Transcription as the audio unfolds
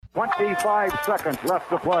25 seconds left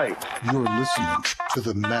to play. You're listening to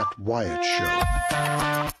the Matt Wyatt Show.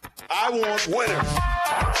 I want winners.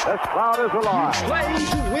 This crowd is alive. Play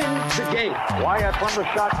to win the game. Wyatt from the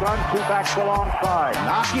shotgun, two backs alongside.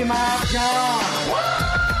 Knock him out, John.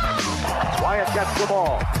 Wyatt gets the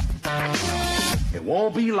ball. It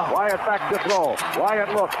won't be long. Wyatt back to throw.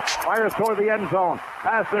 Wyatt looks, fires toward the end zone.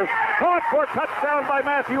 Passes, caught for touchdown by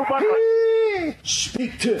Matthew Butler.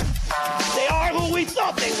 Speak to him. They are who we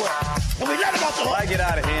thought they were. And we let them off the hook. I get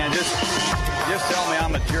out of hand. Just tell me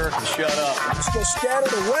I'm a jerk and shut up. Let's go scatter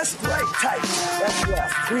the west, right, tight. That's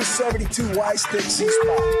left. 372 Y stick,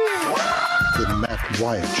 C-spot. The Matt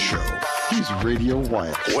Wyatt Show. He's Radio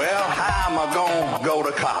Wyatt. Well, how am I going to go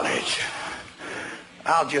to college?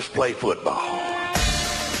 I'll just play football.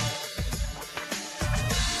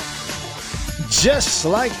 Just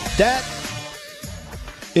like that,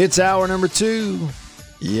 it's hour number 2.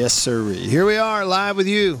 Yes, sir. Here we are live with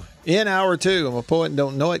you in hour 2. I'm a poet and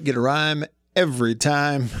don't know it. Get a rhyme every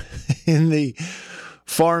time in the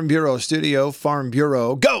Farm Bureau studio. Farm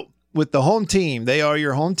Bureau, go with the home team. They are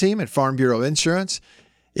your home team at Farm Bureau Insurance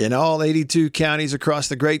in all 82 counties across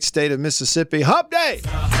the great state of Mississippi. Hump Day!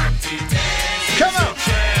 Come on!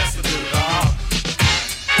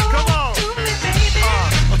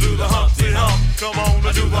 Do the Humpty Hump. Come on,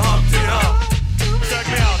 I do the Humpty Hump. Check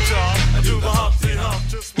me out, y'all. I do the Humpty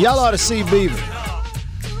Hump. Y'all ought to see Beaver.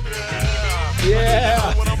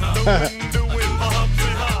 Yeah.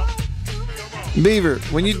 Beaver,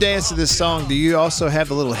 when you dance to this song, do you also have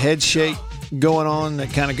the little head shake going on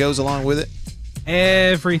that kind of goes along with it?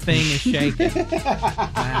 Everything is shaking.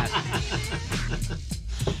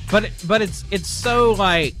 But it's so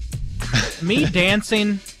like me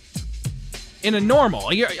dancing in a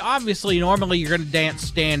normal. Normally you're going to dance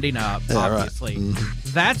standing up, obviously. Right.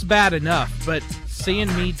 Mm-hmm. That's bad enough, but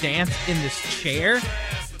seeing me dance in this chair,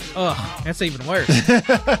 that's even worse.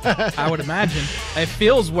 I would imagine. It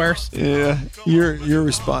feels worse. Yeah, your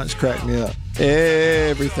response cracked me up.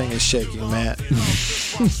 Everything is shaking, Matt.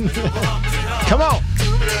 Come on.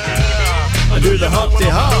 I do the Humpty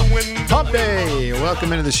Hump. Hump Day.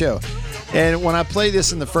 Welcome into the show. And when I played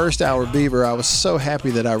this in the first hour, Beaver, I was so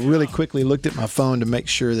happy that I really quickly looked at my phone to make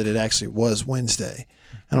sure that it actually was Wednesday.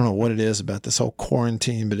 I don't know what it is about this whole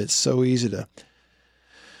quarantine, but it's so easy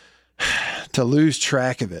to lose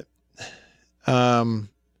track of it. Coming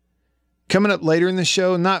up later in the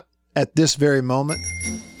show, not at this very moment,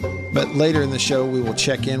 but later in the show, we will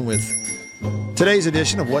check in with today's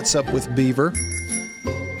edition of What's Up with Beaver.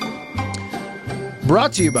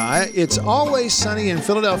 Brought to you by It's Always Sunny in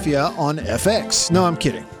Philadelphia on FX. No, I'm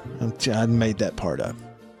kidding. I made that part up.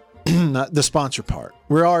 Not the sponsor part.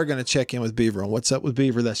 We are going to check in with Beaver on What's Up with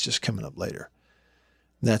Beaver. That's just coming up later.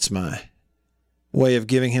 That's my way of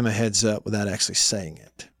giving him a heads up without actually saying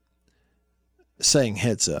it. Saying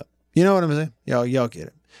heads up. You know what I'm saying? Y'all get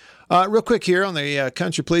it. Real quick here on the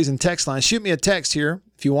Country Pleasing text line. Shoot me a text here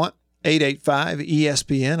if you want.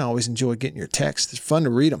 885-ESPN. I always enjoy getting your texts. It's fun to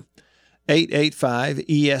read them.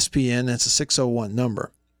 885-ESPN. That's a 601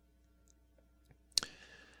 number.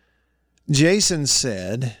 Jason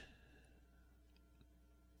said,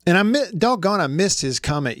 and I missed his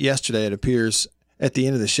comment yesterday, it appears, at the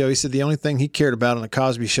end of the show. He said the only thing he cared about on the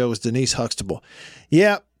Cosby Show was Denise Huxtable.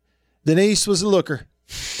 Yep, Denise was a looker.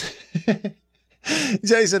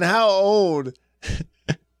 Jason, how old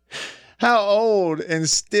and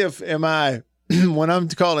stiff am I when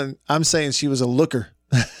I'm saying she was a looker?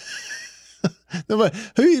 Who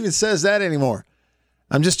even says that anymore?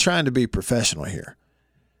 I'm just trying to be professional here.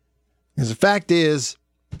 Because the fact is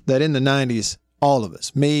that in the 90s, all of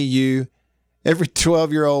us, me, you, every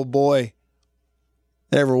 12-year-old boy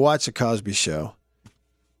that ever watched the Cosby Show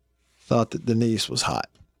thought that Denise was hot.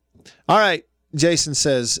 All right, Jason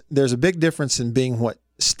says there's a big difference in being what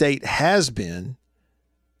State has been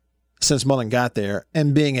since Mullen got there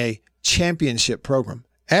and being a championship program.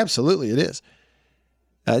 Absolutely it is.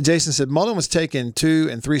 Jason said Mullen was taking 2-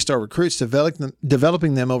 and 3-star recruits,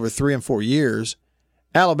 developing them over 3 and 4 years.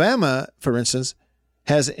 Alabama, for instance,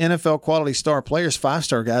 has NFL quality star players,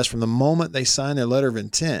 5-star guys, from the moment they sign their letter of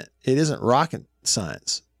intent. It isn't rocket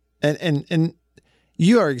science. And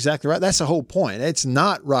you are exactly right. That's the whole point. It's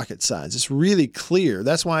not rocket science. It's really clear.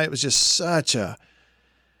 That's why it was just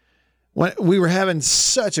when we were having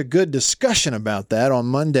such a good discussion about that on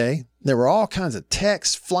Monday. There were all kinds of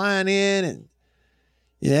texts flying in, and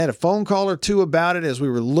you had a phone call or two about it as we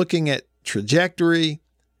were looking at trajectory.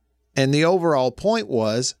 And the overall point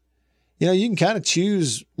was, you can kind of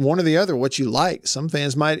choose one or the other, what you like. Some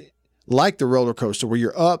fans might like the roller coaster where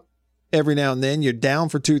you're up every now and then, you're down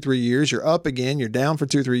for 2-3 years, you're up again, you're down for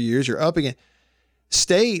 2-3 years, you're up again.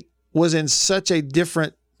 State was in such a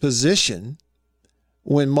different position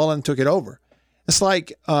when Mullen took it over. It's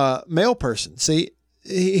like Male Person. See,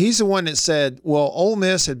 he's the one that said, well, Ole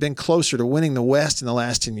Miss had been closer to winning the West in the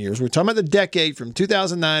last 10 years. We're talking about the decade from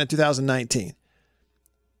 2009 to 2019.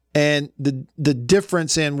 And the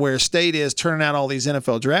difference in where State is turning out all these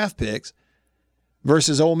NFL draft picks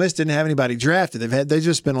versus Ole Miss didn't have anybody drafted. They've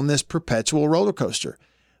just been on this perpetual roller coaster.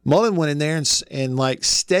 Mullen went in there and like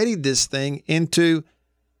steadied this thing into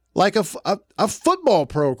like a football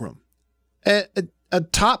program, a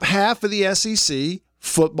top half of the SEC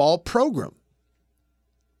football program.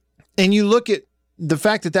 And you look at the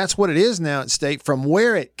fact that that's what it is now at State from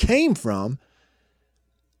where it came from.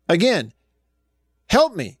 Again,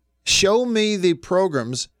 help me. Show me the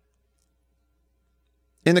programs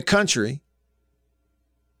in the country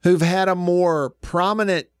who've had a more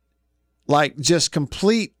prominent, like just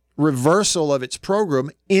complete reversal of its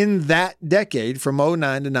program in that decade from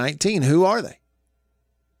 09 to 19. Who are they?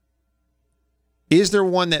 Is there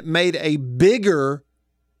one that made a bigger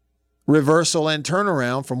reversal and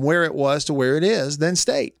turnaround from where it was to where it is than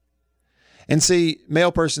State? And see,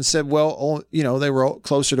 Male Person said, well, they were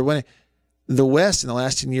closer to winning the West in the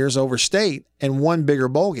last 10 years over State and won bigger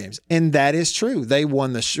bowl games. And that is true. They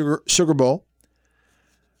won the Sugar Bowl.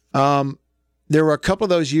 There were a couple of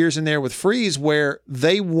those years in there with Freeze where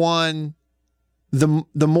they won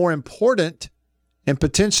the more important and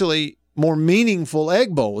potentially more meaningful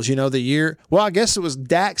Egg Bowls. I guess it was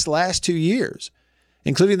Dak's last 2 years,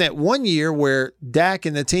 including that one year where Dak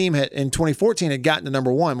and the team in 2014 had gotten to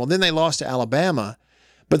number one. Well, then they lost to Alabama.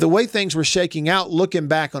 But the way things were shaking out, looking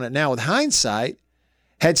back on it now with hindsight,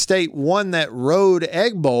 had State won that road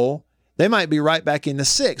Egg Bowl, they might be right back in the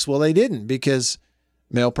six. Well, they didn't because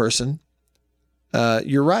Male Person,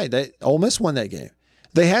 you're right. Ole Miss won that game.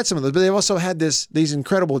 They had some of those, but they also had these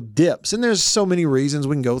incredible dips. And there's so many reasons.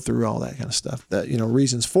 We can go through all that kind of stuff,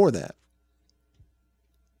 reasons for that.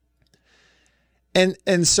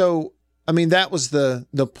 And so, I mean, that was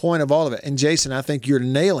the point of all of it. And Jason, I think you're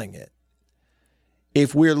nailing it.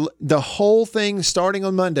 The whole thing starting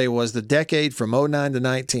on Monday was the decade from 09 to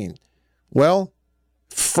 19. Well,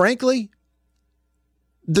 frankly,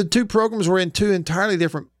 the two programs were in two entirely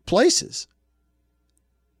different places.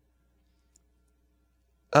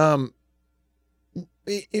 At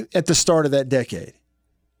the start of that decade.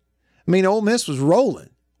 I mean, Ole Miss was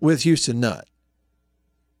rolling with Houston Nutt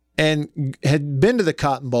and had been to the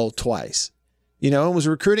Cotton Bowl twice, and was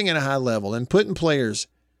recruiting at a high level and putting players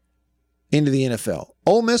into the NFL.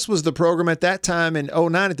 Ole Miss was the program at that time in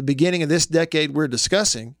 09, at the beginning of this decade we're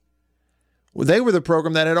discussing. They were the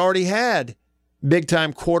program that had already had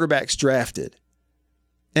big-time quarterbacks drafted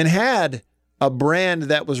and had a brand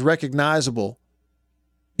that was recognizable,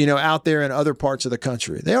 out there in other parts of the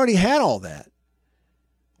country. They already had all that.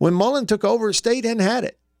 When Mullen took over, State hadn't had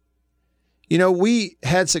it. We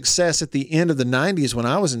had success at the end of the 90s when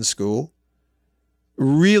I was in school.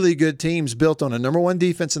 Really good teams built on a number one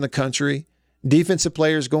defense in the country, defensive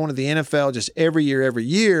players going to the NFL just every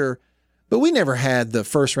year, but we never had the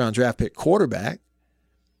first round draft pick quarterback.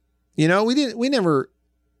 We never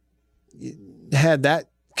had that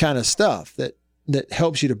kind of stuff that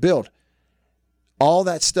helps you to build. All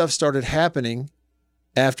that stuff started happening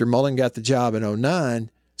after Mullen got the job in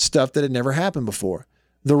 09, stuff that had never happened before.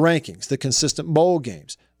 The rankings, the consistent bowl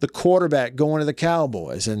games, the quarterback going to the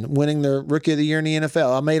Cowboys and winning the Rookie of the Year in the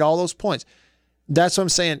NFL. I made all those points. That's what I'm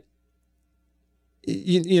saying.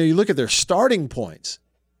 You look at their starting points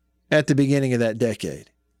at the beginning of that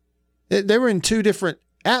decade. They were in two different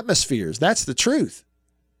atmospheres. That's the truth.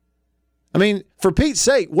 I mean, for Pete's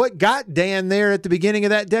sake, what got Dan there at the beginning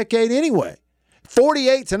of that decade anyway?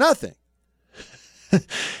 48-0.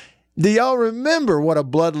 Do y'all remember what a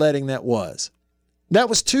bloodletting that was? That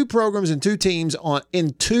was two programs and two teams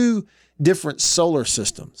in two different solar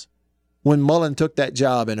systems when Mullen took that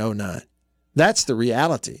job in 09. That's the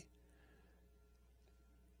reality.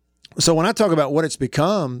 So when I talk about what it's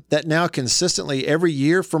become, that now consistently every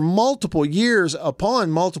year for multiple years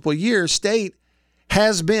upon multiple years, State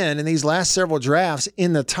has been in these last several drafts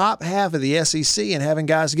in the top half of the SEC and having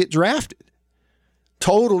guys get drafted.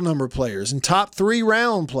 Total number of players and top 3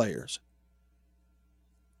 round players.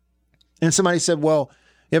 And somebody said, well,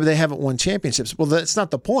 yeah, but they haven't won championships. Well, that's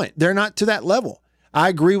not the point. They're not to that level. I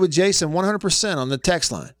agree with Jason 100% on the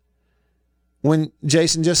text line. When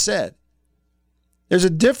Jason just said, there's a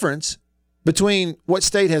difference between what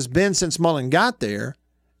State has been since Mullen got there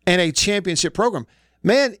and a championship program.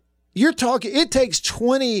 Man, you're talking, it takes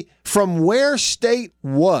 20 from where State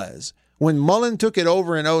was when Mullen took it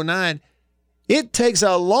over in 09. It takes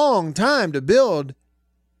a long time to build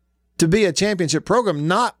to be a championship program,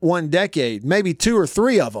 not one decade, maybe 2 or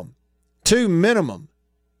 3 of them, 2 minimum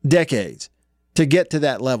decades to get to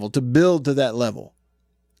that level, to build to that level.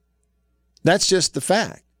 That's just the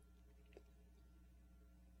fact.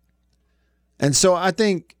 And so I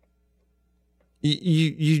think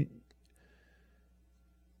you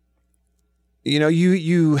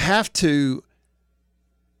have to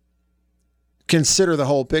consider the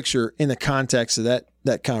whole picture in the context of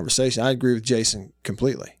that conversation. I agree with Jason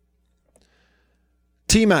completely.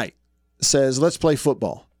 Teammate says, let's play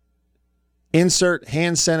football. Insert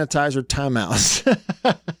hand sanitizer timeouts.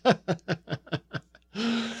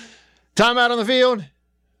 Timeout on the field.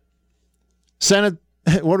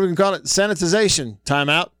 What do we call it? Sanitization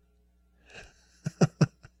timeout.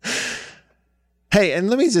 Hey, and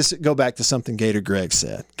let me just go back to something Gator Greg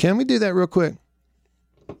said. Can we do that real quick?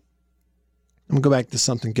 I'm going to go back to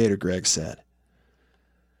something Gator Greg said.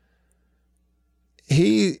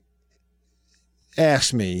 He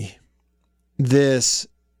asked me this,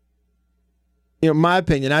 my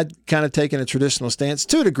opinion. I'd kind of taken a traditional stance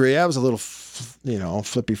to a degree. I was a little,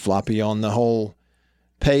 flippy floppy on the whole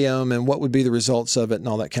pay them and what would be the results of it and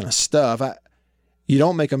all that kind of stuff. You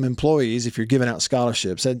don't make them employees if you're giving out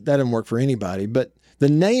scholarships. That doesn't work for anybody. But the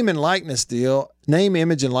name and likeness deal, name,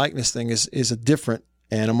 image, and likeness thing is a different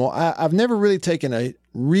animal. I've never really taken a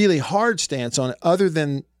really hard stance on it, other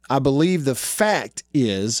than I believe the fact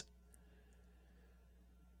is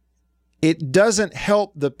it doesn't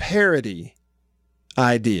help the parity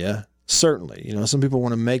idea, certainly. Some people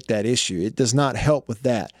want to make that issue. It does not help with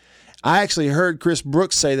that. I actually heard Chris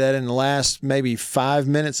Brooks say that in the last maybe 5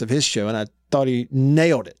 minutes of his show, and I thought he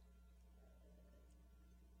nailed it.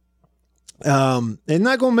 It's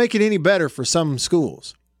not going to make it any better for some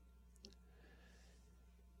schools.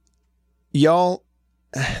 Y'all,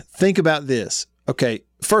 think about this. Okay,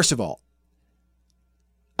 first of all,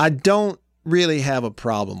 I don't really have a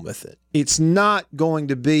problem with it. It's not going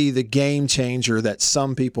to be the game changer that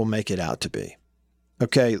some people make it out to be.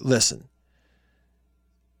 Okay, listen.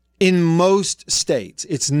 In most states,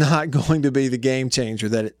 it's not going to be the game changer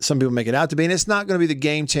that some people make it out to be, and it's not going to be the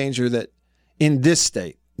game changer that in this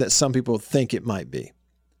state that some people think it might be.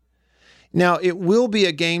 Now, it will be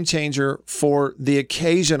a game changer for the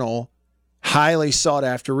occasional highly sought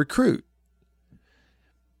after recruit.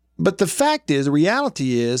 But the fact is, the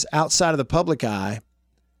reality is, outside of the public eye,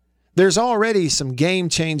 there's already some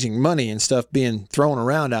game-changing money and stuff being thrown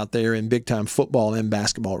around out there in big-time football and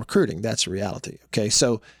basketball recruiting. That's the reality. Okay,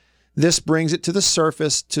 so this brings it to the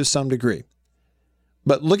surface to some degree.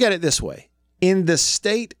 But look at it this way. In the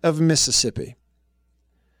state of Mississippi,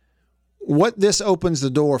 what this opens the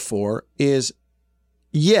door for is,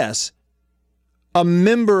 yes, a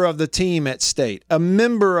member of the team at state, a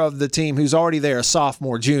member of the team who's already there, a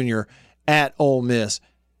sophomore, junior at Ole Miss,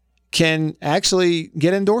 can actually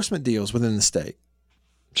get endorsement deals within the state.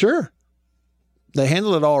 Sure. They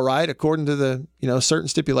handle it all right according to the, certain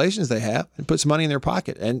stipulations they have, and put some money in their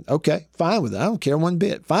pocket. And okay, fine with it. I don't care one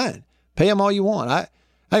bit. Fine. Pay them all you want. I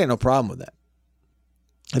got no problem with that.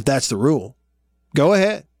 If that's the rule, go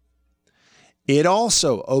ahead. It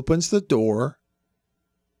also opens the door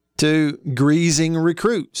to greasing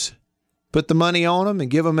recruits. Put the money on them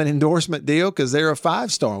and give them an endorsement deal because they're a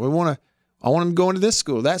 5-star. I want them going to this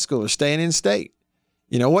school, that school, or staying in state.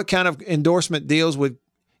 What kind of endorsement deals would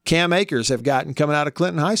Cam Akers have gotten coming out of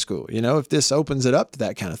Clinton High School? If this opens it up to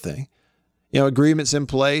that kind of thing. Agreements in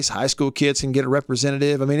place, high school kids can get a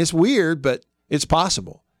representative. I mean, it's weird, but it's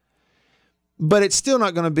possible. But it's still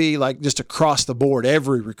not going to be like just across the board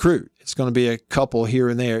every recruit. It's going to be a couple here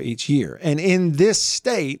and there each year. And in this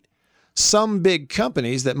state, some big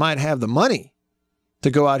companies that might have the money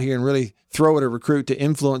to go out here and really throw at a recruit to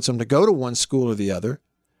influence them to go to one school or the other.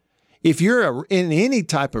 If you're in any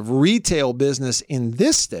type of retail business in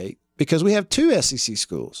this state, because we have 2 SEC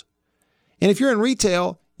schools, and if you're in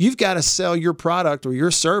retail, you've got to sell your product or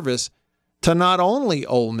your service to not only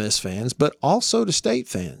Ole Miss fans, but also to state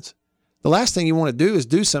fans. The last thing you want to do is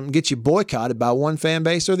do something, get you boycotted by one fan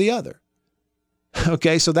base or the other.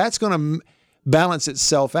 Okay, so that's going to balance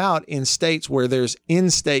itself out in states where there's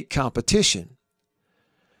in-state competition.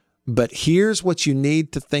 But here's what you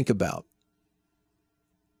need to think about.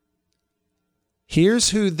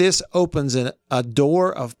 Here's who this opens a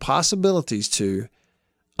door of possibilities to,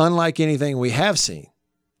 unlike anything we have seen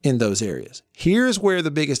in those areas. Here's where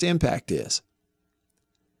the biggest impact is.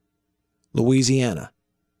 Louisiana,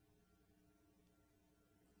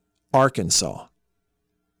 Arkansas,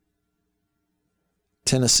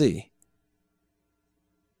 Tennessee.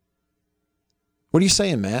 What are you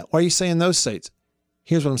saying, Matt? Why are you saying those states?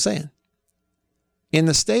 Here's what I'm saying. In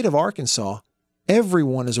the state of Arkansas,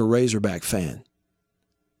 everyone is a Razorback fan.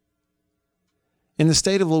 In the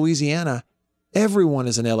state of Louisiana, everyone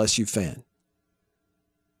is an LSU fan. In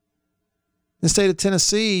the state of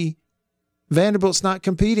Tennessee, Vanderbilt's not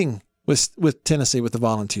competing with Tennessee with the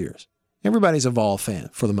Volunteers. Everybody's a Vol fan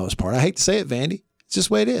for the most part. I hate to say it, Vandy. It's just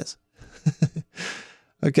the way it is.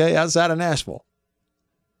 Okay, outside of Nashville.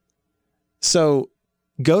 So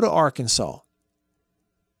go to Arkansas.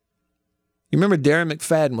 You remember Darren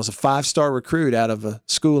McFadden was a 5-star recruit out of a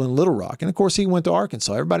school in Little Rock. And, of course, he went to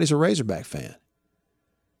Arkansas. Everybody's a Razorback fan.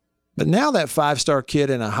 But now that 5-star kid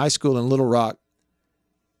in a high school in Little Rock,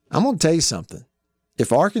 I'm going to tell you something.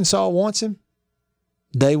 If Arkansas wants him,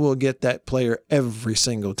 they will get that player every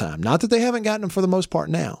single time. Not that they haven't gotten him for the most part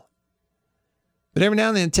now. But every now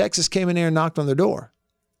and then, Texas came in there and knocked on their door.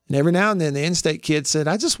 And every now and then, the in-state kid said,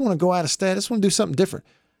 I just want to go out of state. I just want to do something different.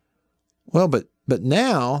 Well, but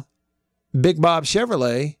now, Big Bob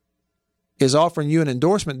Chevrolet is offering you an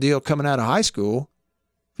endorsement deal coming out of high school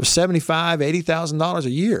for $75,000, $80,000 a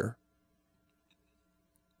year.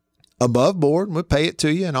 Above board, we'll pay it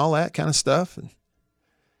to you and all that kind of stuff. And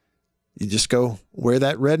you just go wear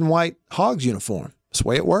that red and white Hogs uniform. That's the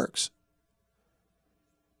way it works.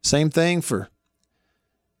 Same thing for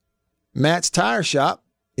Matt's Tire Shop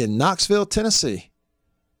in Knoxville, Tennessee.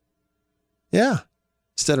 Yeah.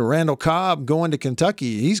 Instead of Randall Cobb going to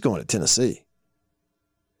Kentucky, he's going to Tennessee.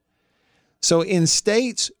 So in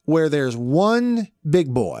states where there's one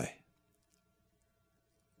big boy,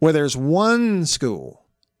 where there's one school,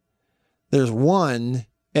 there's one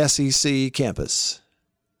SEC campus.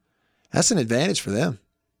 That's an advantage for them.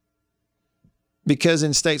 Because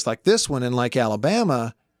in states like this one and like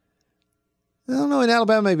Alabama, I don't know, in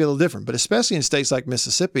Alabama may be a little different, but especially in states like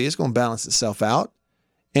Mississippi, it's going to balance itself out.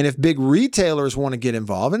 And if big retailers want to get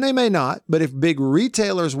involved, and they may not, but if big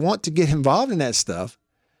retailers want to get involved in that stuff,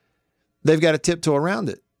 they've got to tiptoe around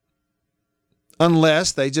it.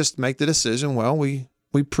 Unless they just make the decision, well, we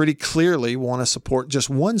pretty clearly want to support just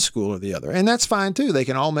one school or the other. And that's fine too. They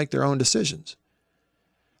can all make their own decisions.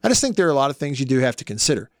 I just think there are a lot of things you do have to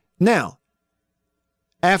consider. Now,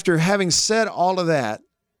 after having said all of that,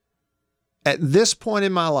 at this point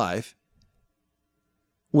in my life,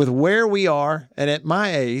 with where we are and at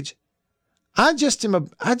my age, I just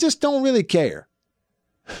don't really care.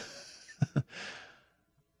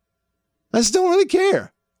 I just don't really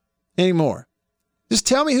care anymore. Just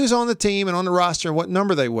tell me who's on the team and on the roster and what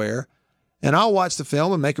number they wear, and I'll watch the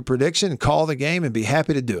film and make a prediction and call the game and be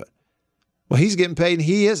happy to do it. Well, he's getting paid and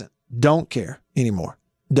he isn't. Don't care anymore.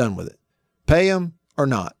 Done with it. Pay him or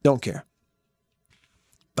not. Don't care.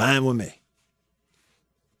 Fine with me.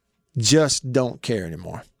 Just don't care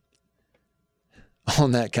anymore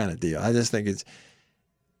on that kind of deal. I just think it's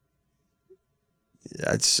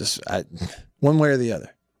just one way or the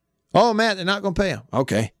other. Oh, Matt, they're not going to pay him.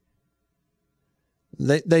 Okay.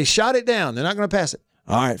 They shot it down. They're not going to pass it.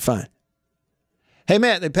 All right, fine. Hey,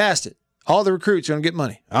 Matt, they passed it. All the recruits are going to get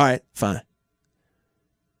money. All right, fine.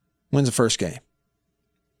 When's the first game?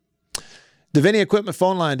 Davini Equipment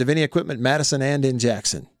phone line. Davini Equipment, Madison and in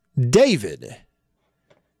Jackson. David,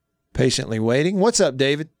 patiently waiting. What's up,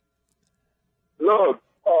 David? Look,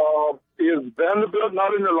 is Vanderbilt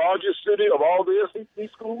not in the largest city of all the SEC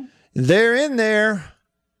schools? They're in there,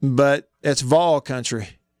 but it's Vol country.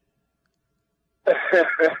 Okay.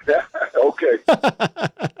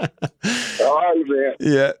 All right, man.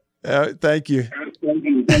 Yeah. Thank you.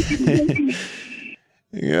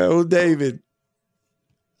 Yeah, well, David,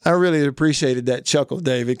 I really appreciated that chuckle,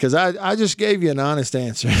 David, because I just gave you an honest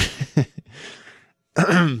answer.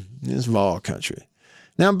 It's Vol country.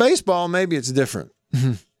 Now, in baseball, maybe it's different.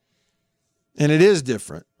 And it is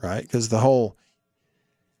different, right? Because the whole,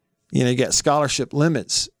 you got scholarship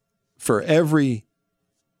limits for every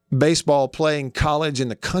baseball playing college in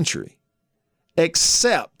the country,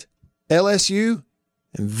 except LSU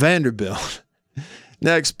and Vanderbilt.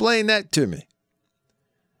 Now, explain that to me.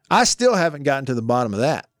 I still haven't gotten to the bottom of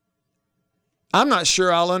that. I'm not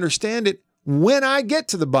sure I'll understand it when I get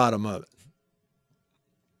to the bottom of it.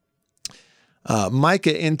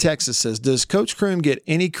 Micah in Texas says, does Coach Kroom get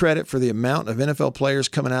any credit for the amount of NFL players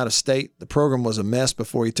coming out of state? The program was a mess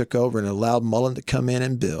before he took over and allowed Mullen to come in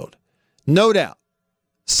and build. No doubt.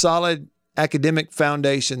 Solid academic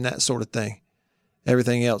foundation, that sort of thing.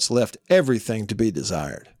 Everything else left everything to be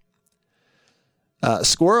desired.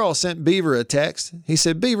 Squirrel sent Beaver a text. He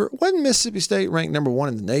said, Beaver, wasn't Mississippi State ranked number 1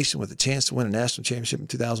 in the nation with a chance to win a national championship in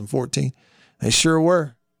 2014? They sure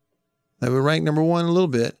were. They were ranked number 1 a little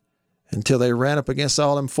bit until they ran up against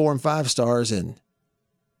all them 4 and 5 stars in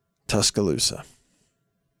Tuscaloosa.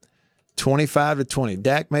 25-20.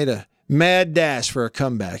 Dak made mad dash for a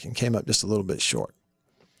comeback and came up just a little bit short.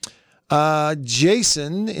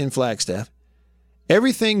 Jason in Flagstaff,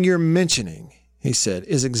 everything you're mentioning, he said,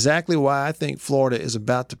 is exactly why I think Florida is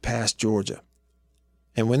about to pass Georgia.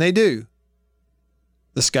 And when they do,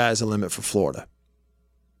 the sky's the limit for Florida.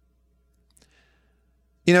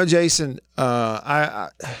 You know, Jason, I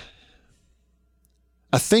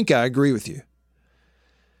think I agree with you.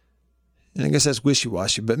 And I guess that's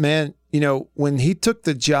wishy-washy. But, man, you know, when he took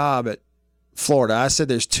the job at Florida, I said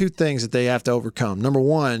there's two things that they have to overcome. Number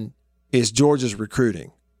one is Georgia's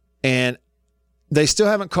recruiting. And they still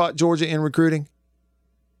haven't caught Georgia in recruiting.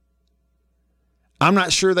 I'm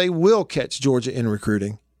not sure they will catch Georgia in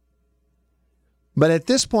recruiting. But at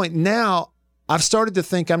this point now, I've started to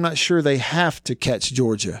think I'm not sure they have to catch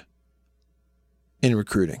Georgia in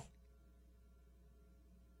recruiting.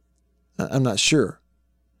 I'm not sure.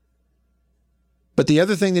 But the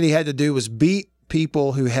other thing that he had to do was beat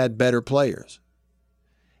people who had better players.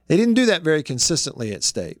 They didn't do that very consistently at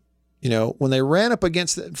State. You know, when they ran up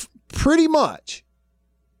against it, pretty much,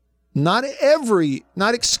 not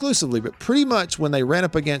exclusively, but pretty much when they ran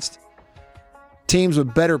up against teams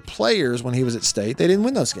with better players when he was at State, they didn't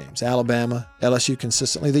win those games. Alabama, LSU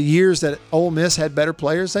consistently. The years that Ole Miss had better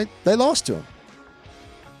players, they lost to them.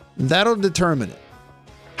 That'll determine it.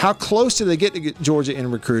 How close do they get to Georgia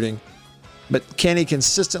in recruiting? But can he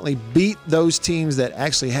consistently beat those teams that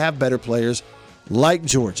actually have better players like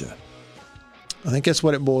Georgia? I think that's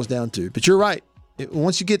what it boils down to. But you're right.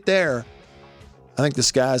 Once you get there, I think the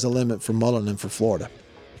sky's the limit for Mullen and for Florida.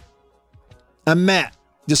 I'm Matt.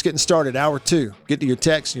 Just getting started, hour 2. Get to your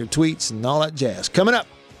texts and your tweets and all that jazz. Coming up,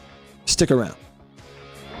 stick around.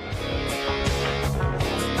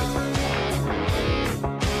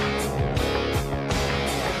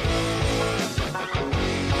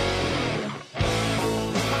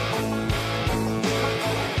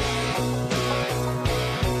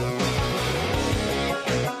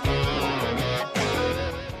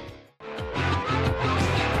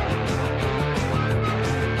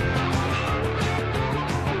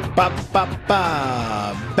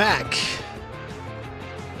 Back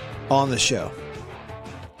on the show.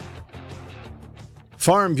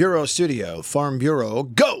 Farm Bureau Studio. Farm Bureau,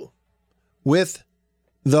 go with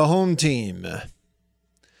the home team.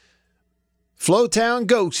 Flowtown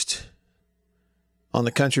Ghost on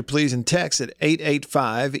the Country Pleasing text at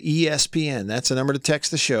 885-ESPN. That's the number to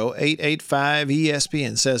text the show,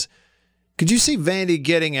 885-ESPN. Says, could you see Vandy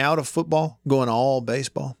getting out of football, going all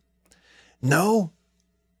baseball? No.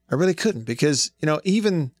 I really couldn't because, you know,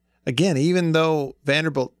 even though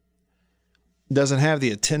Vanderbilt doesn't have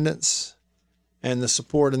the attendance and the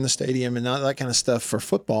support in the stadium and all that kind of stuff for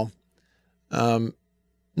football,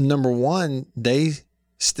 number one, they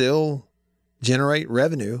still generate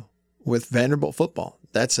revenue with Vanderbilt football.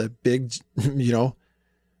 That's a big, you know,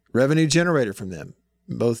 revenue generator from them,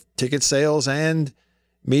 both ticket sales and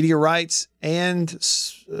media rights and,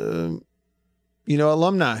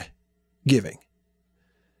 alumni giving.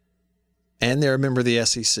 And they're a member of the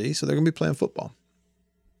SEC, so they're going to be playing football.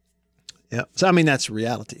 Yeah. So, I mean, that's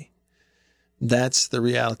reality. That's the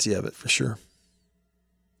reality of it for sure.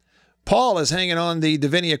 Paul is hanging on the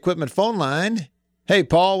Davini Equipment phone line. Hey,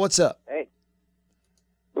 Paul, what's up? Hey.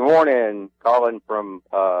 Good morning. Calling from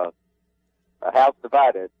a house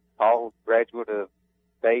divided. Paul, graduate of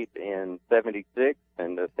State in 76,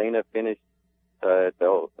 and Athena finished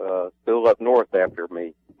school up north after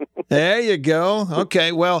me. There you go.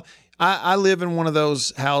 Okay, well, I live in one of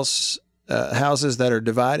those houses that are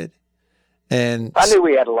divided, and I knew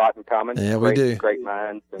we had a lot in common. Yeah, we do. Great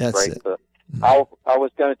minds. And That's great it. I was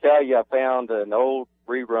going to tell you I found an old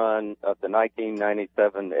rerun of the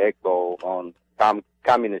 1997 Egg Bowl on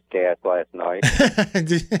Communist Cast last night.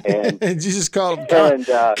 Did you just call them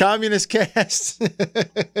Communist Cast?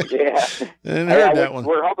 Yeah. I heard that one.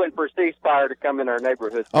 We're hoping for ceasefire to come in our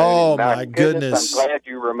neighborhood soon. Oh, my goodness. I'm glad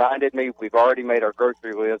you reminded me. We've already made our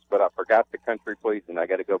grocery list, but I forgot the Country Pleasing. I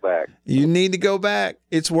got to go back. You need to go back.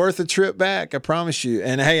 It's worth a trip back, I promise you.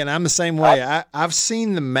 And, hey, and I'm the same way. I've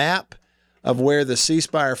seen the map of where the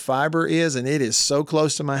ceasefire fiber is, and it is so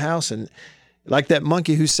close to my house. And like that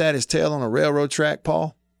monkey who sat his tail on a railroad track,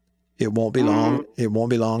 Paul, it won't be long. It won't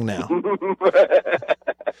be long now.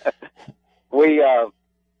 We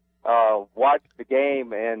watched the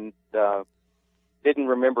game and didn't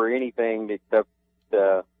remember anything except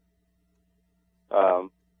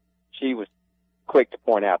she was quick to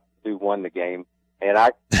point out who won the game. And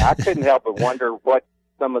I couldn't help but wonder what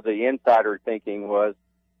some of the insider thinking was,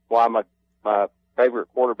 why my favorite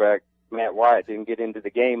quarterback, Matt Wyatt, didn't get into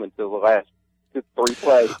the game until the last just 3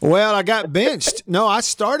 plays. Well, I got benched. No, I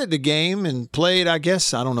started the game and played, I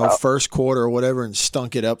guess, I don't know, first quarter or whatever, and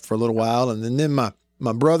stunk it up for a little while. And then my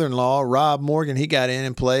brother-in-law, Rob Morgan, he got in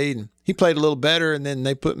and played. And he played a little better, and then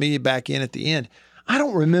they put me back in at the end. I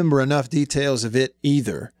don't remember enough details of it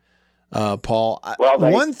either, Paul.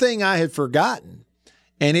 One thing I had forgotten,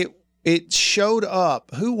 and it showed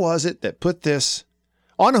up. Who was it that put this?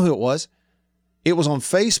 Oh, I know who it was. It was on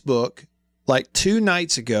Facebook like 2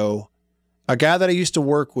 nights ago. A guy that I used to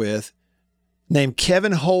work with named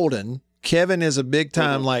Kevin Holden. Kevin is a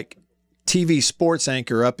big-time like TV sports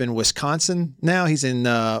anchor up in Wisconsin now. He's in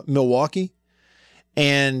Milwaukee.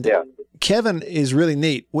 And Kevin is really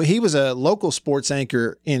neat. Well, he was a local sports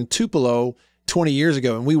anchor in Tupelo 20 years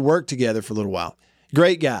ago, and we worked together for a little while.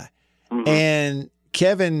 Great guy. Mm-hmm. And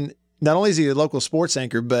Kevin, not only is he a local sports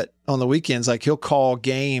anchor, but on the weekends, like he'll call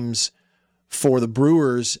games for the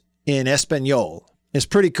Brewers in Espanol. It's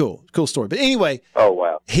pretty cool. Cool story. But anyway, oh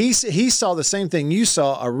wow, he saw the same thing you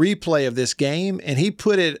saw, a replay of this game, and he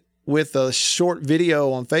put it with a short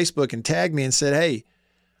video on Facebook and tagged me and said, hey,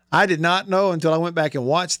 I did not know until I went back and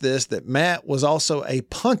watched this that Matt was also a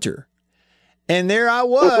punter. And there I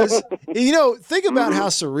was. Think about how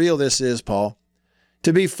surreal this is, Paul,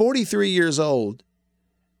 to be 43 years old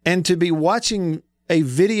and to be watching a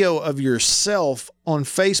video of yourself on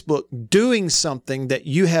Facebook doing something that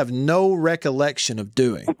you have no recollection of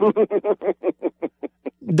doing.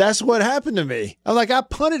 That's what happened to me. I'm like, I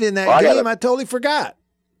punted in that game. I totally forgot.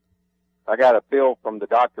 I got a pill from the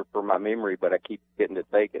doctor for my memory, but I keep getting to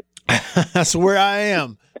take it. That's where I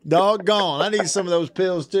am. Doggone. I need some of those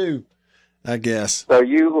pills too, I guess. So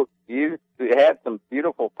you had some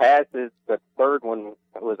beautiful passes. The third one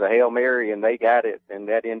was a Hail Mary, and they got it, and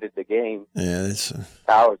that ended the game. Yeah,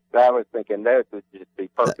 I was thinking that would just be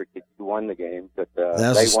perfect if you won the game. But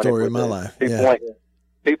that's the story of my life.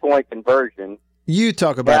 Two-point conversion. You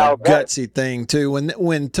talk about a gutsy thing too. When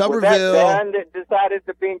Tuberville, was that Dan that decided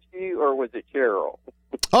to bench you, or was it Cheryl?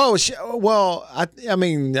 Oh, well, I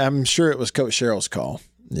mean, I'm sure it was Coach Cheryl's call.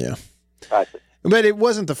 Yeah. Gotcha. But it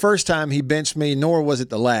wasn't the first time he benched me, nor was it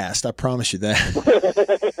the last. I promise you that.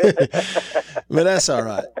 But that's all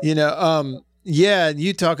right.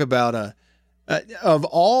 You talk about of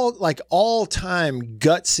all time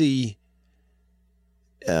gutsy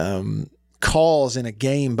calls in a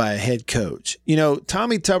game by a head coach.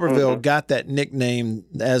 Tommy Tuberville got that nickname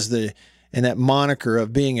and that moniker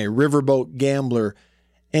of being a riverboat gambler.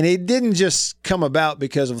 And it didn't just come about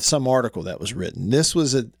because of some article that was written. This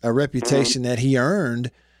was a reputation that he earned,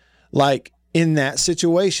 like in that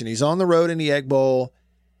situation. He's on the road in the Egg Bowl,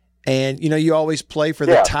 and you always play for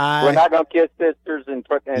the tie. We're not going to kiss sisters and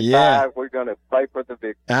tie. We're going to play for the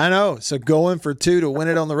victory. I know. So going for 2 to win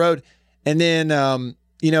it on the road, and then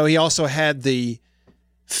he also had the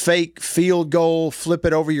fake field goal, flip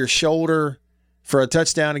it over your shoulder for a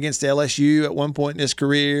touchdown against LSU at one point in his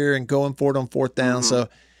career and going for it on 4th down. So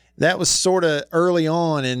that was sort of early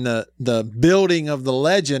on in the building of the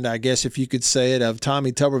legend, I guess, if you could say it, of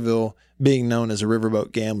Tommy Tuberville being known as a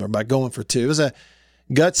riverboat gambler by going for 2. It was a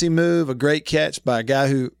gutsy move, a great catch by a guy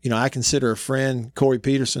who, I consider a friend, Corey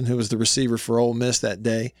Peterson, who was the receiver for Ole Miss that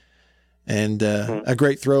day, and a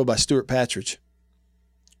great throw by Stuart Patridge.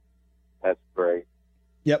 That's great.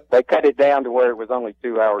 Yep. They cut it down to where it was only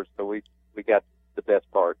 2 hours, so we got the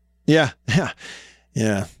best part. Yeah.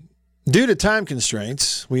 Due to time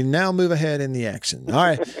constraints, we now move ahead in the action. All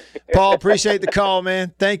right. Paul, appreciate the call,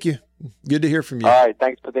 man. Thank you. Good to hear from you. All right.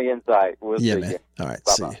 Thanks for the insight. We'll see man. You. All right.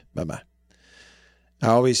 Bye-bye. See you. Bye-bye. I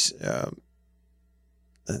always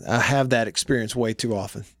I have that experience way too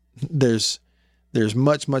often. There's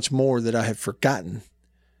much, much more that I have forgotten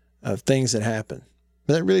of things that happened.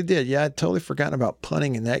 But it really did. Yeah, I'd totally forgotten about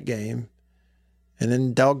punting in that game. And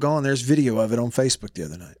then doggone, there's video of it on Facebook the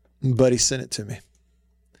other night. Buddy sent it to me.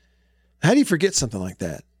 How do you forget something like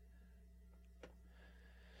that?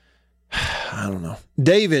 I don't know.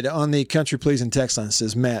 David on the Country Pleasing text line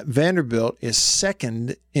says, Matt, Vanderbilt is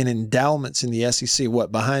second in endowments in the SEC.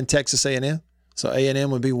 What, behind Texas A&M? So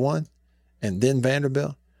A&M would be 1, and then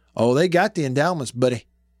Vanderbilt. Oh, they got the endowments, buddy.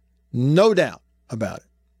 No doubt about it.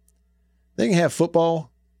 They can have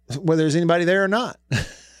football whether there's anybody there or not.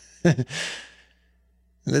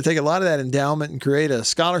 And they take a lot of that endowment and create a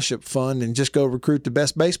scholarship fund and just go recruit the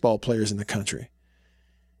best baseball players in the country.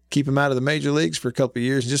 Keep them out of the major leagues for a couple of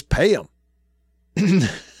years and just pay them.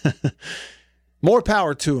 More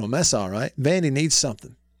power to them. That's all right. Vandy needs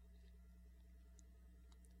something.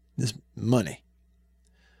 This money.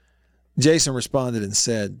 Jason responded and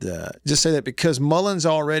said, just say that because Mullen's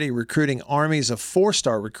already recruiting armies of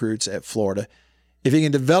 4-star recruits at Florida, If he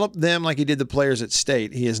can develop them like he did the players at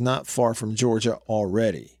State, he is not far from Georgia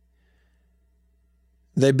already.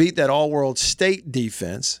 They beat that all-world State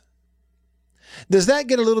defense. Does that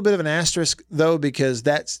get a little bit of an asterisk, though, because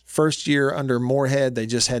that first year under Moorhead, they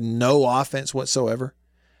just had no offense whatsoever?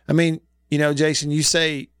 I mean, Jason, you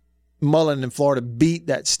say Mullen and Florida beat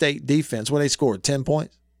that State defense. What they scored, 10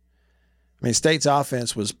 points? I mean, State's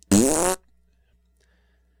offense was...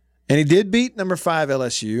 And he did beat number 5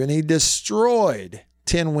 LSU, and he destroyed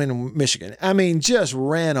 10-win Michigan. I mean, just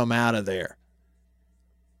ran them out of there.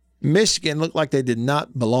 Michigan looked like they did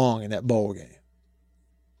not belong in that bowl game.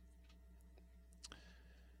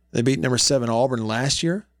 They beat number 7 Auburn last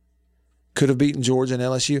year. Could have beaten Georgia and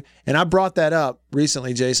LSU. And I brought that up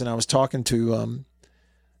recently, Jason. I was talking to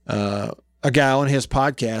a guy on his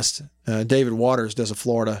podcast. David Waters does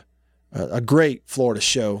a great Florida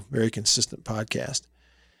show, very consistent podcast.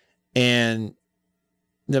 And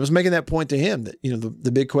I was making that point to him that,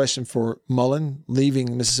 the big question for Mullen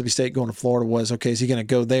leaving Mississippi State going to Florida was, okay, is he going to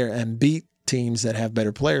go there and beat teams that have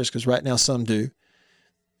better players? Because right now some do.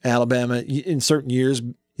 Alabama, in certain years,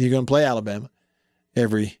 you're going to play Alabama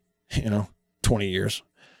every, 20 years.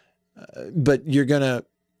 But you're going to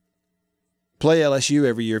play LSU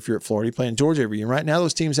every year if you're at Florida. You're playing Georgia every year. Right now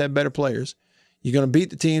those teams have better players. You're going to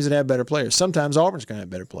beat the teams that have better players. Sometimes Auburn's going to have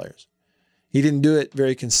better players. He didn't do it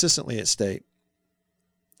very consistently at State.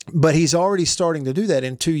 But he's already starting to do that.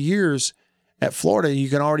 In 2 years at Florida, you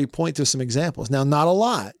can already point to some examples. Now, not a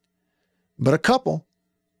lot, but a couple.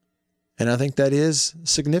 And I think that is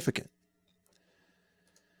significant.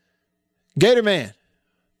 Gator Man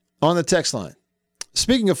on the text line.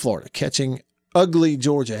 Speaking of Florida, catching ugly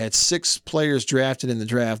Georgia had 6 players drafted in the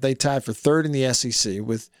draft. They tied for 3rd in the SEC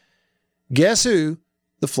with, guess who?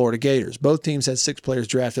 The Florida Gators. Both teams had 6 players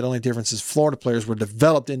drafted. Only difference is Florida players were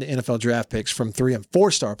developed into NFL draft picks from 3- and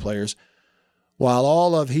 4-star players, while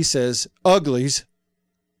all of, he says, uglies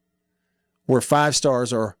were 5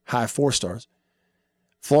 stars or high 4 stars.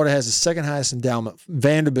 Florida has the second highest endowment.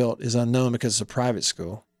 Vanderbilt is unknown because it's a private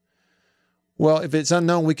school. Well, if it's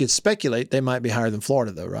unknown, we could speculate they might be higher than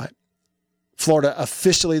Florida, though, right? Florida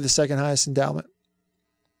officially the second highest endowment.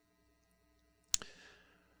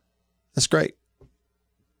 That's great.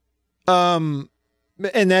 And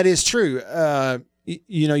that is true.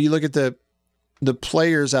 You look at the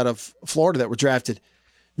players out of Florida that were drafted.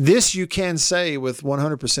 This you can say with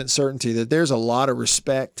 100% certainty that there's a lot of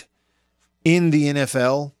respect in the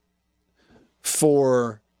NFL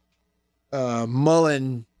for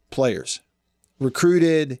Mullen players,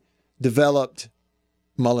 recruited, developed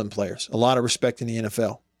Mullen players. A lot of respect in the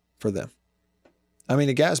NFL for them. I mean,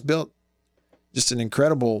 the guy's built just an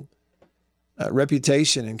incredible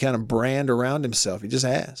reputation and kind of brand around himself. He just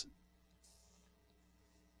has.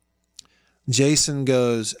 Jason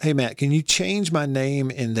goes, hey, Matt, can you change my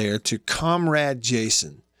name in there to Comrade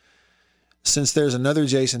Jason? Since there's another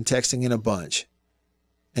Jason texting in a bunch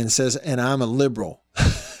and says, and I'm a liberal.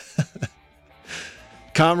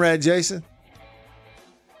 Comrade Jason?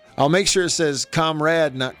 I'll make sure it says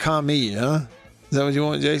comrade, not commie, huh? Is that what you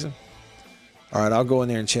want, Jason? All right, I'll go in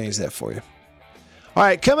there and change that for you. All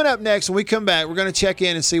right, coming up next, when we come back, we're going to check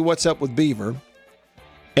in and see what's up with Beaver.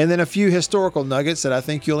 And then a few historical nuggets that I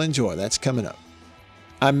think you'll enjoy. That's coming up.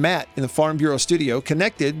 I'm Matt in the Farm Bureau studio,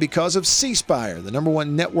 connected because of C Spire, the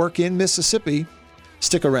 #1 network in Mississippi.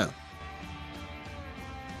 Stick around.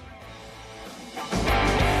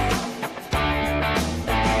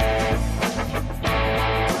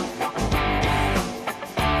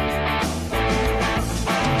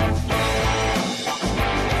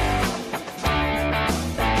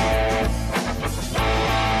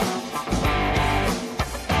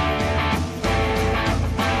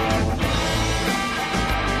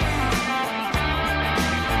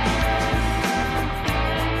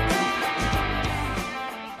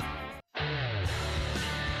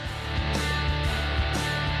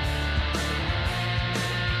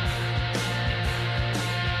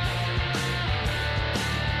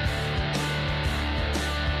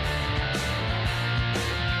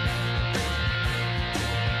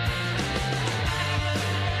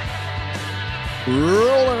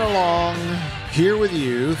 Rolling along here with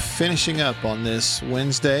you, finishing up on this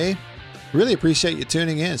Wednesday. Really appreciate you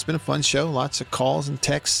tuning in. It's been a fun show. Lots of calls and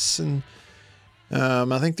texts, and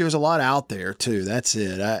I think there's a lot out there too. That's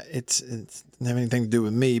it. It doesn't have anything to do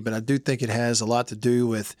with me, but I do think it has a lot to do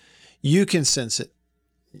with, you can sense it.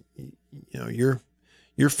 You're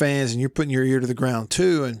fans, and you're putting your ear to the ground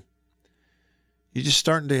too, and you're just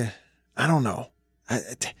starting to, I don't know,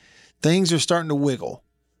 things are starting to wiggle.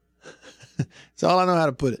 That's all I know how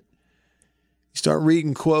to put it. You're start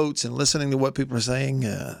reading quotes and listening to what people are saying,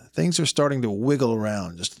 things are starting to wiggle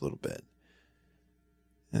around just a little bit.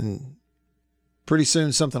 And pretty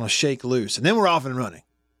soon something will shake loose. And then we're off and running.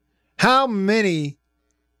 How many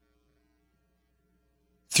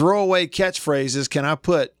throwaway catchphrases can I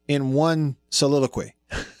put in one soliloquy?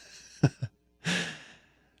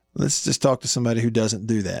 Let's just talk to somebody who doesn't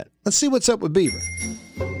do that. Let's see what's up with Beaver.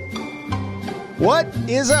 What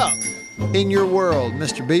is up in your world,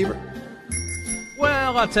 Mr. Beaver?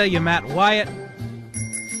 Well, I'll tell you, Matt Wyatt,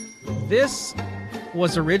 this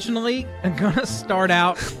was originally going to start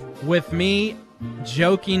out with me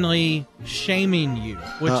jokingly shaming you,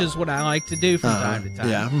 which is what I like to do from time to time.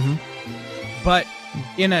 Yeah. Mm-hmm. But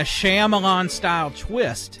in a Shyamalan-style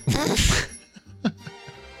twist,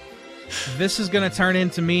 this is going to turn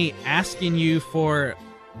into me asking you for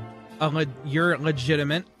your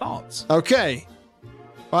legitimate thoughts. Okay.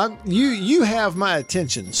 Well, you have my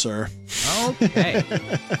attention, sir. Okay.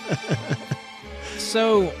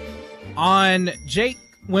 So, on Jake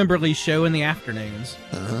Wimberly's show in the afternoons,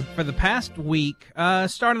 for the past week,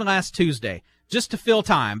 starting last Tuesday, just to fill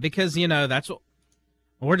time, because, that's what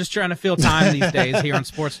we're just trying to fill time these days here on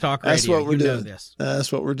Sports Talk Radio. That's what we're doing. Know this.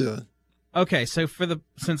 That's what we're doing. Okay, so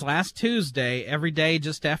since last Tuesday, every day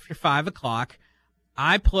just after 5 o'clock,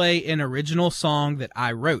 I play an original song that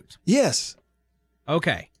I wrote. Yes.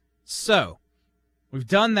 Okay, so we've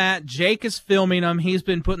done that. Jake is filming them. He's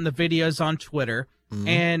been putting the videos on Twitter. Mm-hmm.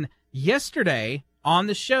 And yesterday on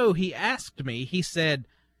the show, he asked me, he said,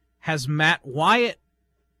 has Matt Wyatt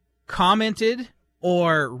commented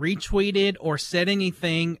or retweeted or said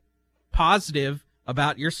anything positive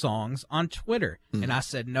about your songs on Twitter? Mm-hmm. And I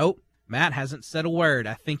said, nope. Matt hasn't said a word.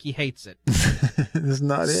 I think he hates it. That's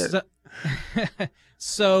not it.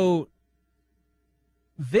 So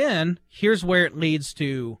then here's where it leads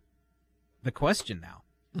to the question now.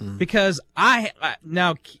 Because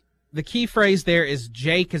now the key phrase there is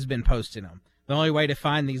Jake has been posting them. The only way to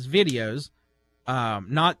find these videos,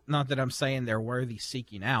 not that I'm saying they're worthy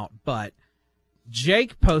seeking out, but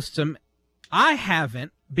Jake posts them. I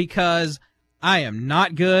haven't, because I am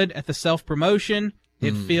not good at the self-promotion.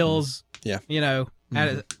 It feels, at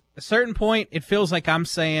a certain point, it feels like I'm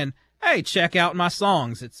saying, hey, check out my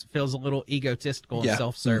songs. It feels a little egotistical and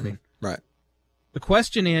self-serving. Mm-hmm. Right. The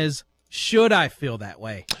question is, should I feel that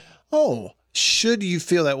way? Oh, should you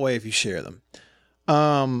feel that way if you share them?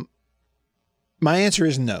 My answer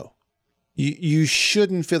is no. You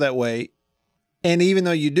shouldn't feel that way. And even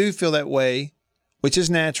though you do feel that way, which is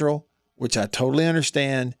natural, which I totally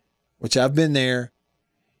understand, which I've been there,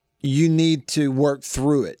 you need to work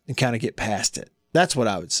through it and kind of get past it. That's what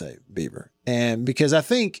I would say, Beaver. And because I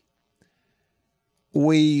think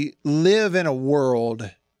we live in a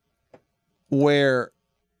world where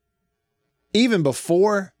even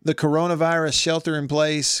before the coronavirus shelter in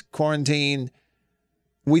place, quarantine,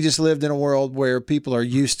 we just lived in a world where people are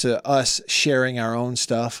used to us sharing our own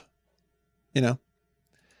stuff,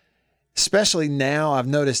 Especially now, I've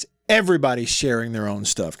noticed everybody's sharing their own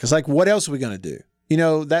stuff. Because, what else are we going to do?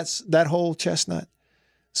 That's that whole chestnut.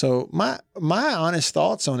 So my honest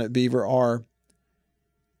thoughts on it, Beaver, are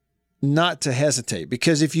not to hesitate,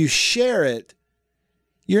 because if you share it,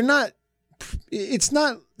 it's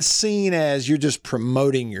not seen as you're just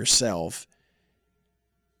promoting yourself.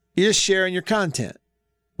 You're just sharing your content,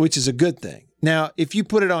 which is a good thing. Now, if you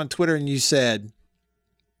put it on Twitter and you said,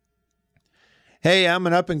 hey, I'm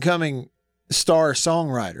an up and coming star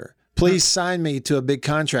songwriter, please sign me to a big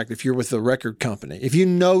contract if you're with a record company. If you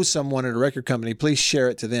know someone at a record company, please share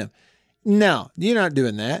it to them. No, you're not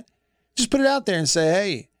doing that. Just put it out there and say,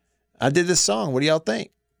 hey, I did this song. What do y'all think?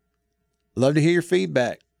 Love to hear your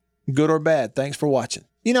feedback, good or bad. Thanks for watching.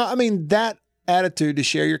 That attitude to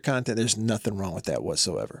share your content, there's nothing wrong with that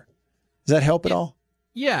whatsoever. Does that help at all?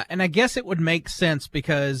 Yeah, and I guess it would make sense,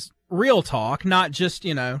 because real talk, not just,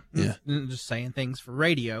 just saying things for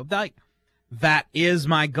radio, that is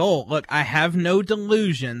my goal. Look, I have no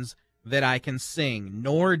delusions that I can sing,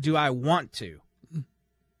 nor do I want to.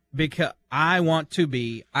 Because I want to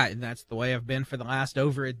be, that's the way I've been for the last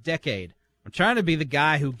over a decade. I'm trying to be the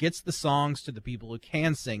guy who gets the songs to the people who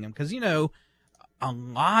can sing them. Because, a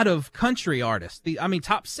lot of country artists,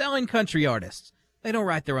 top-selling country artists, they don't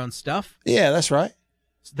write their own stuff. Yeah, that's right.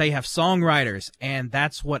 They have songwriters, and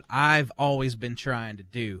that's what I've always been trying to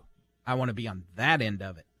do. I want to be on that end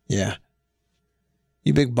of it. Yeah.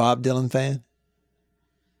 You big Bob Dylan fan?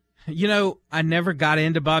 I never got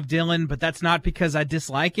into Bob Dylan, but that's not because I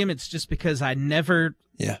dislike him. It's just because I never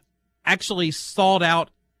actually sought out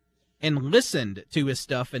and listened to his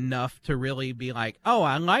stuff enough to really be like, oh,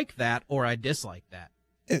 I like that or I dislike that.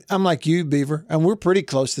 I'm like you, Beaver, and we're pretty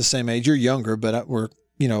close to the same age. You're younger, but we're,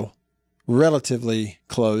 relatively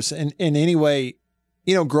close. And anyway,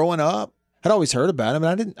 growing up, I'd always heard about him,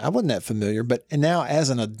 and I wasn't that familiar. And now as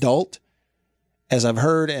an adult, as I've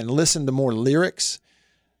heard and listened to more lyrics,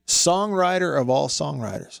 songwriter of all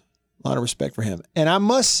songwriters, a lot of respect for him. And I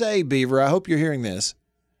must say, Beaver, I hope you're hearing this.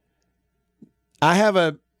 I have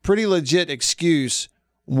a pretty legit excuse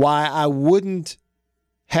why I wouldn't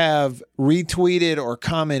have retweeted or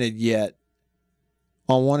commented yet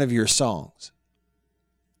on one of your songs.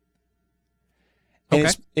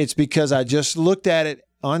 And it's because I just looked at it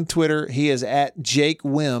on Twitter. He is at Jake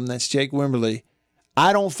Wim. That's Jake Wimberly.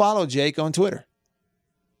 I don't follow Jake on Twitter.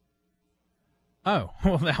 Oh,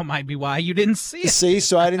 well, that might be why you didn't see it. See,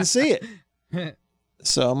 so I didn't see it.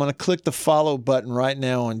 So I'm going to click the follow button right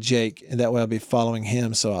now on Jake, and that way I'll be following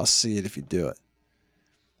him, so I'll see it if you do it.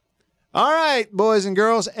 All right, boys and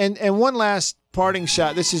girls, and one last parting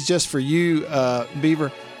shot. This is just for you,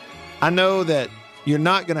 Beaver. I know that you're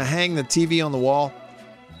not going to hang the TV on the wall,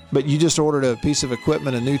 but you just ordered a piece of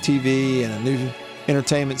equipment, a new TV, and a new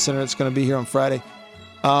entertainment center that's going to be here on Friday.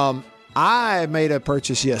 I made a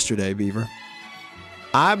purchase yesterday, Beaver.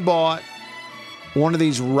 I bought one of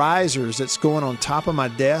these risers that's going on top of my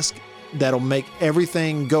desk that'll make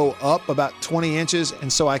everything go up about 20 inches,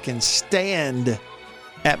 and so I can stand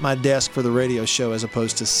at my desk for the radio show as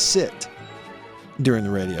opposed to sit during the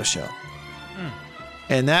radio show.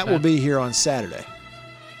 And that will be here on Saturday.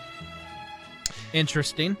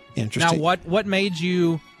 Interesting. Now, what made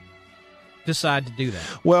you decide to do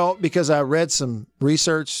that? Well, because I read some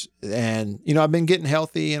research, and I've been getting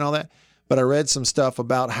healthy and all that, but I read some stuff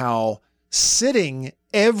about how sitting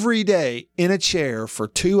every day in a chair for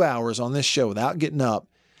 2 hours on this show without getting up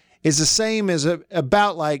is the same as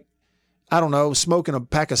about like, I don't know, smoking a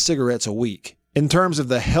pack of cigarettes a week in terms of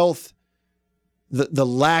the health, the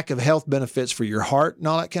lack of health benefits for your heart and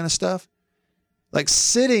all that kind of stuff. Like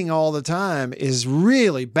sitting all the time is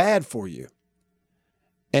really bad for you.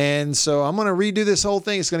 And so I'm going to redo this whole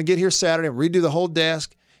thing. It's going to get here Saturday and redo the whole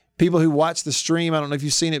desk. People who watch the stream, I don't know if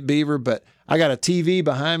you've seen it, Beaver, but I got a TV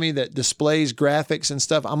behind me that displays graphics and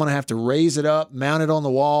stuff. I'm going to have to raise it up, mount it on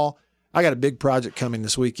the wall. I got a big project coming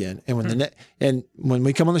this weekend. And when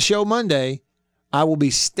we come on the show Monday, I will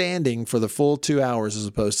be standing for the full 2 hours as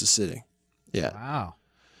opposed to sitting. Yeah. Wow.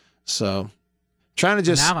 So trying to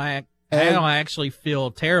just... Now I actually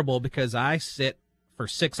feel terrible because I sit for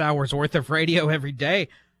 6 hours worth of radio every day.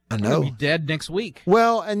 I know. I'm going to be dead next week.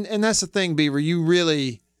 Well, and that's the thing, Beaver. You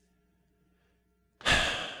really...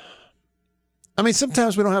 I mean,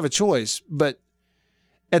 sometimes we don't have a choice, but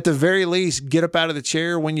at the very least, get up out of the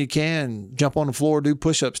chair when you can, jump on the floor, do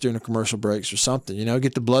push-ups during the commercial breaks or something,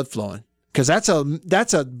 get the blood flowing. Because that's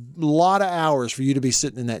a lot of hours for you to be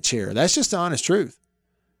sitting in that chair. That's just the honest truth.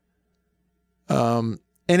 And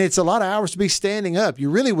it's a lot of hours to be standing up. You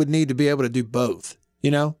really would need to be able to do both,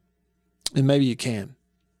 and maybe you can.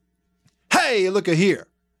 Hey, look at here.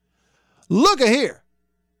 Look at here.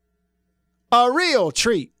 A real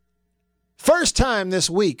treat. First time this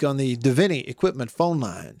week on the Davini Equipment phone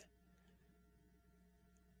line.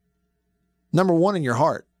 Number one in your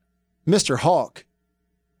heart, Mr. Hawk.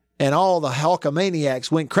 And all the Hawkamaniacs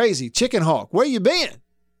went crazy. Chicken Hawk, where you been?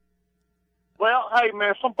 Well, hey,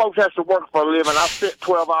 man, some folks have to work for a living. I sit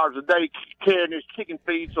 12 hours a day carrying this chicken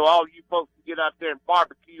feed so all you folks can get out there and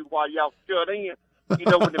barbecue while y'all shut in.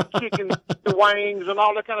 With them chicken, the wings, and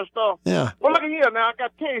all that kind of stuff. Yeah. Well, look at here now. I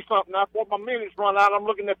got to tell you something. Now, before my minutes run out, I'm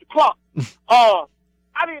looking at the clock.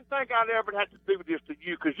 I didn't think I'd ever have to do this to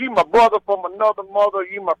you because you my brother from another mother.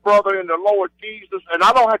 You my brother in the Lord Jesus, and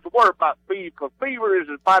I don't have to worry about fever because fever is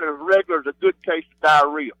about as regular as a good case of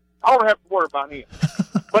diarrhea. I don't have to worry about him.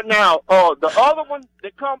 But now, the other one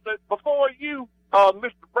that comes before you,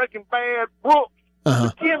 Mr. Breaking Bad Brooks,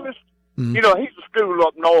 the chemist. Mm-hmm. He's a school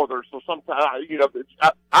up northern, so sometimes,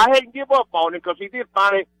 I hadn't give up on him because he did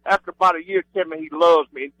finally, after about a year, tell me he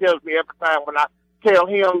loves me and tells me every time when I tell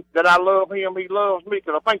him that I love him, he loves me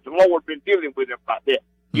because I think the Lord been dealing with him like that,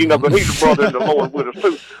 but he's a brother in the Lord with us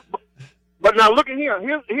too. But now look at here.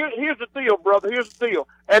 Here's the deal, brother. Here's the deal.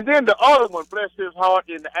 And then the other one, bless his heart,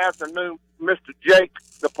 in the afternoon, Mr. Jake,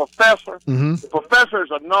 the professor. Mm-hmm. The professor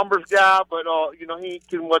is a numbers guy, but, he ain't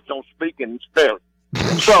too much on speaking and spelling.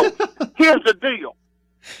 So here's the deal.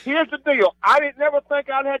 I didn't never think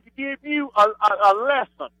I'd have to give you a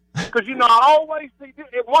lesson because I always see this.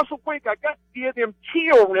 Once a week I got to give them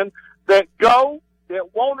children that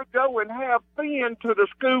want to go and have been to the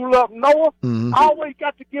school up north. Mm-hmm. I always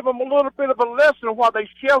got to give them a little bit of a lesson while they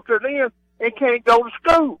sheltered in and can't go to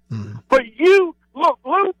school. Mm-hmm. But you look,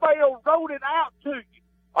 Lou Bell wrote it out to you.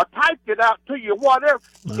 or typed it out to you, whatever.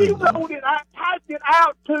 He wrote it out, typed it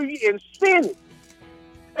out to you, and sent it.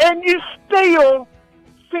 And you still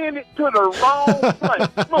send it to the wrong place.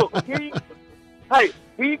 Look, here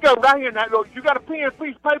you go, right here. Now, look, you got a pen and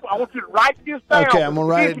piece of paper. I want you to write this down. Okay, I'm going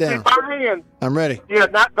to write it down. By hand. I'm ready. Yeah,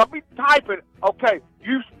 don't be typing. Okay,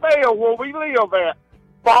 you spell where we live at,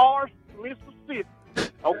 Forest, Mississippi.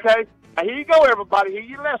 Okay? Now, here you go, everybody. Here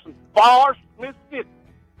your lesson. Forest, Mississippi.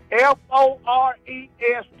 Forest.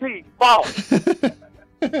 Forest.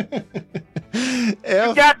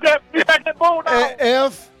 You got that bulldog?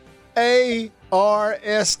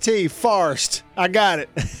 F-A-R-S-T. Forest. I got it.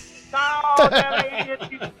 No, that ain't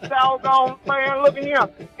it. You doggone man. Look at him.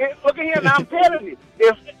 Look at him. Now, I'm telling you,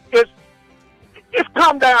 it's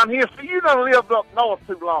come down here. So you done lived up north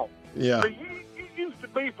too long. Yeah. So you used to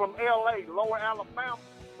be from L.A., Lower Alabama,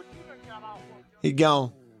 but you done got off. He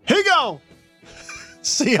gone. He gone.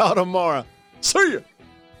 See y'all tomorrow. See ya.